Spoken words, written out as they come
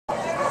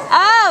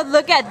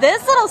look at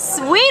this little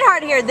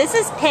sweetheart here. This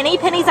is Penny.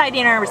 Penny's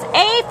ID number is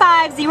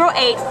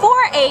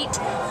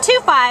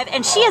A5084825,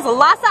 and she is a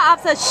Lhaso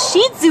Apso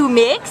Shih Tzu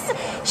mix.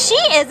 She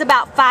is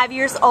about 5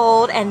 years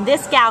old, and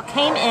this gal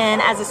came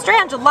in as a stray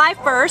on July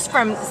 1st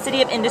from the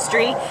City of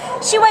Industry.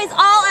 She weighs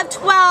all of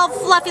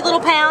 12 fluffy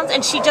little pounds,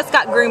 and she just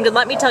got groomed, and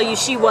let me tell you,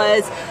 she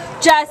was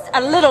just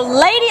a little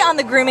lady on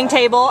the grooming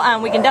table.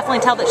 We can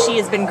definitely tell that she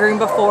has been groomed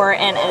before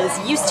and is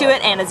used to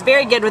it and is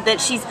very good with it.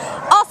 She's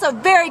also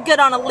very good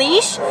on a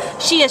leash.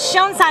 She has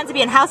shown signs of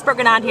being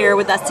housebroken out here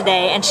with us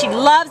today, and she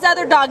loves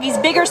other doggies,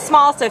 big or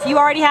small, so if you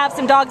already have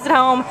some dogs at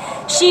home,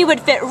 she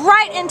would fit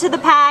right into the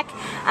pack.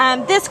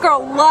 This girl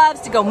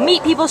loves to go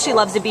meet people. She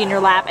loves to be in your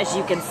lap, as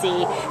you can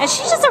see, and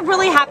she's just a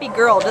really happy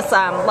girl. Just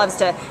loves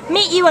to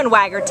meet you and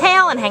wag her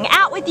tail and hang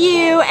out with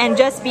you and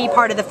just be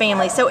part of the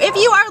family. So if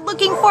you are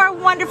looking for a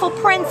wonderful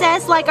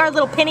princess like our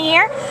little Penny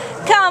here,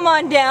 come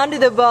on down to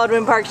the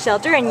Baldwin Park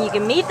shelter and you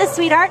can meet the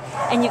sweetheart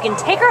and you can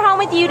take her home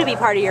with you to be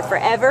part of your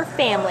forever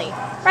family.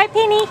 Right,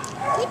 Penny?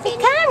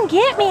 Come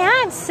get me.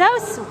 I'm so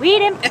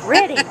sweet and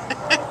pretty.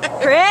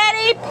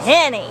 Pretty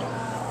Penny.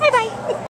 Bye-bye.